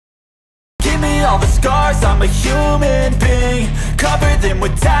all the scars, I'm a human being. Cover them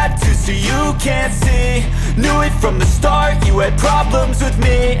with tattoos so you can't see. Knew it from the start, you had problems with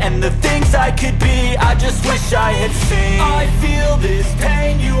me and the things I could be, I just wish I had seen. I feel this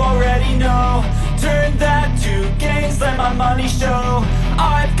pain, you already know. Turn that to gains, let my money show.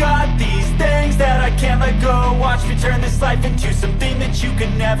 I've got these things that I can't let go. Watch me turn this life into something that you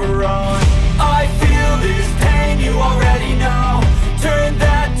can never own. I feel this pain, you already know. Turn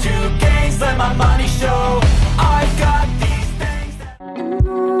that to gains, let my money show. I've got these things that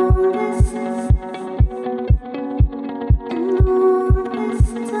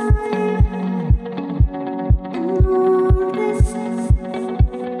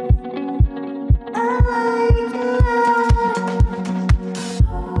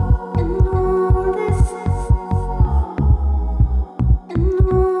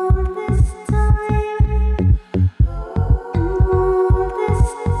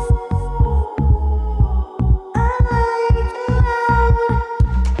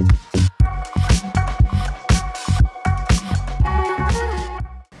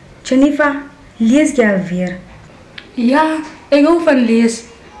Jennifer, lees jy alweer? Ja, ek hou van lees.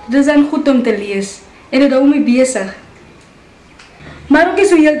 Dit is dan goed om te lees. En dit hou my besig. Maar ook nie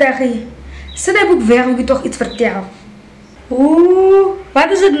so heel dag nie. Sit die boek weg, moet jy toch iets vertel. Oeh,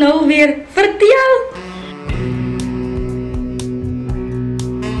 wat is dit nou weer? Vertel!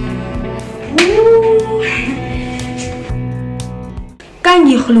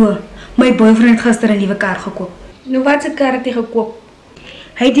 Kan jy glo? My boyfriend het gister 'n nuwe kar gekoop. Nou wat se kar het jy gekoop?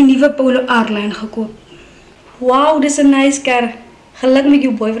 Hy het die nuwe Polo Airline gekoop. Wow, dis 'n nice kar. Geluk met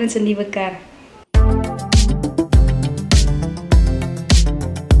jou boyfriend se nuwe kar.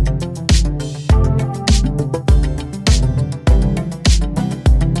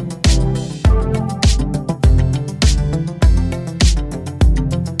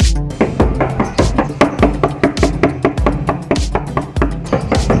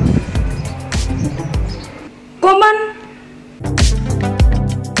 Kom aan.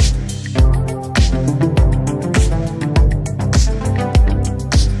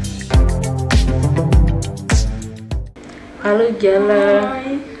 Hallo Jelle.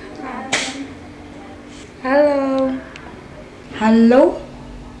 Hallo. Hallo?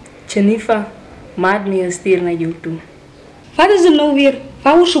 Jennifer, maat my stuur na jou toe. Wat is dit nou weer?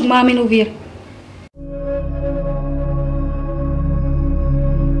 Waar soek mami nou weer?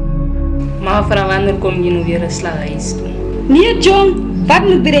 Maar van wanneer kom jy nou weer eens naar huis toe? Nee John, wat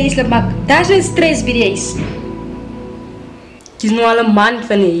moet by die huis maak? Daar is een stress by die huis. Jy is nou al 'n man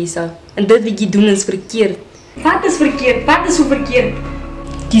van die huis af. En dit wat jy doen is verkeerd. Wat is verkeerd? Wat is so verkeerd?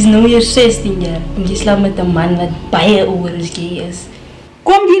 Jy is nou weer 16 jaar en jy slaap met 'n man wat baie ouer as jy is.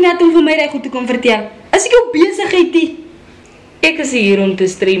 Kom jy net om vir my reg goed te kom vertel? Is ek jou besigheid nie? Ek is hier om te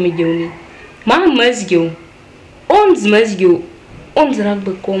stry met jou nie. Maar mis jou. Ons mis jou. Ons raak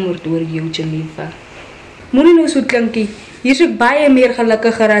bekommerd oor jou, Jennifer. Moenie nou so klinkie. Hier is ek baie meer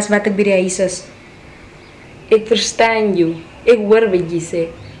gelukkiger as wat ek by die huis is. Ek verstaan jou. Ek hoor wat jy sê.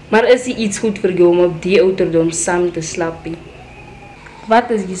 Maar is dit iets goed vir jou om op die ouderdom saam te slaap?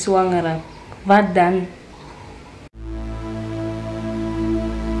 Wat is jy swanger raak? Wat dan?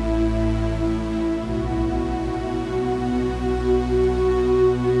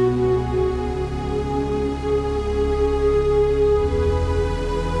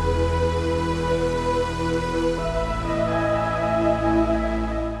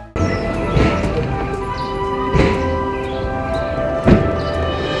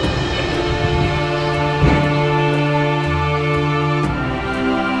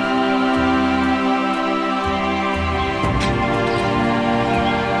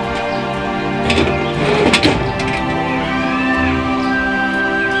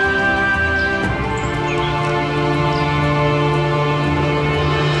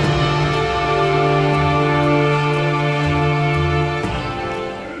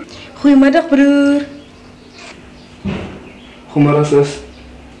 Goedemiddag broer. Goedemiddag zus.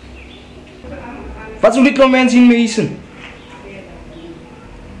 Wat zullen die mensen in me eten?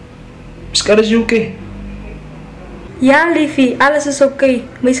 Is alles oké? Ja liefie, alles is oké.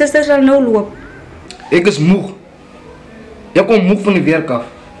 My suster sal nou loop. Ik is moeg. Jij komt moeg van die werk af.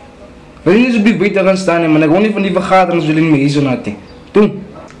 Wil je niet zo buiten gaan staan, maar ik wil niet van die vergaderings willen in me eten laten. Doen.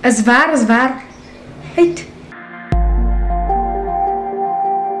 Is waar. Uit.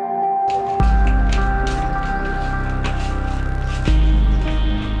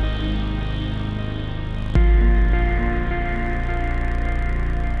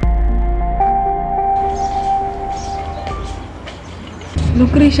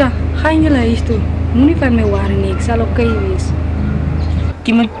 Lucretia, ga in je huis toe. Moenie van mij waren nie, ek sal oké wees.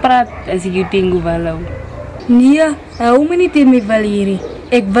 Jy moet praat as ek jou teen Guvalou. Nee, hou my nie teen my wil hierdie.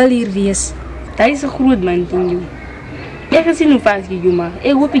 Ek wil hier wees. Hy is 'n groot man teen jou. Ek gesien hoe vas jy jou maak.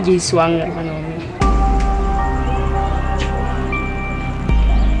 Ek hoop jy is swanger van hom.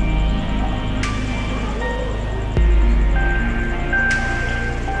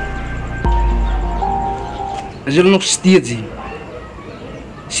 As jullie nog steeds zien,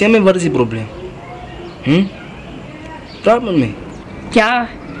 zeg mij wat is het probleem? Praat met mij. Ja,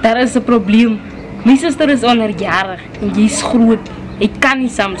 daar is 'n probleem. My suster is onderjarig en jy is groot. Hy kan nie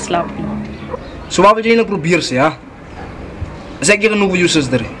saam slaap nie. So wat wil jy nou probeer sê, ja? Is ek jy genoeg vir jou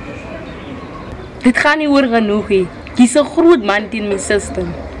suster? Dit gaan nie oor genoeg hê. Jy's 'n groot man teen my suster.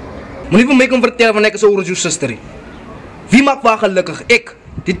 Moenie vir my kom vertel van ek is ouer as jou suster. Wie maak waar gelukkig? Ek.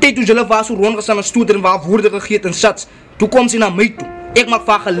 Die tyd toe julle was so rondgestaan en stoeter en waar woorde gegee en sats. Toe kom sy na my toe. Ek maak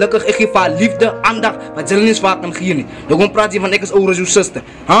vir haar gelukkig, ek gee vir haar liefde, aandag, wat julle nie vaak kan gee nie. Nou kom praat jy van ek is ouer as jou suster.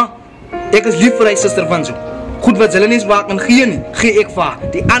 Ek is lief vir hy suster van so. Goed wat julle nie vaak kan gee nie, gee ek vir haar.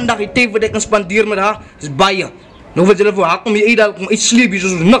 Die aandag, die tyd wat ek kan spandeer met haar, is baie. Nou wat julle vir haar kom jy uit, kom uitsleep hier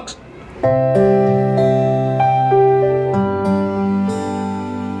soos niks.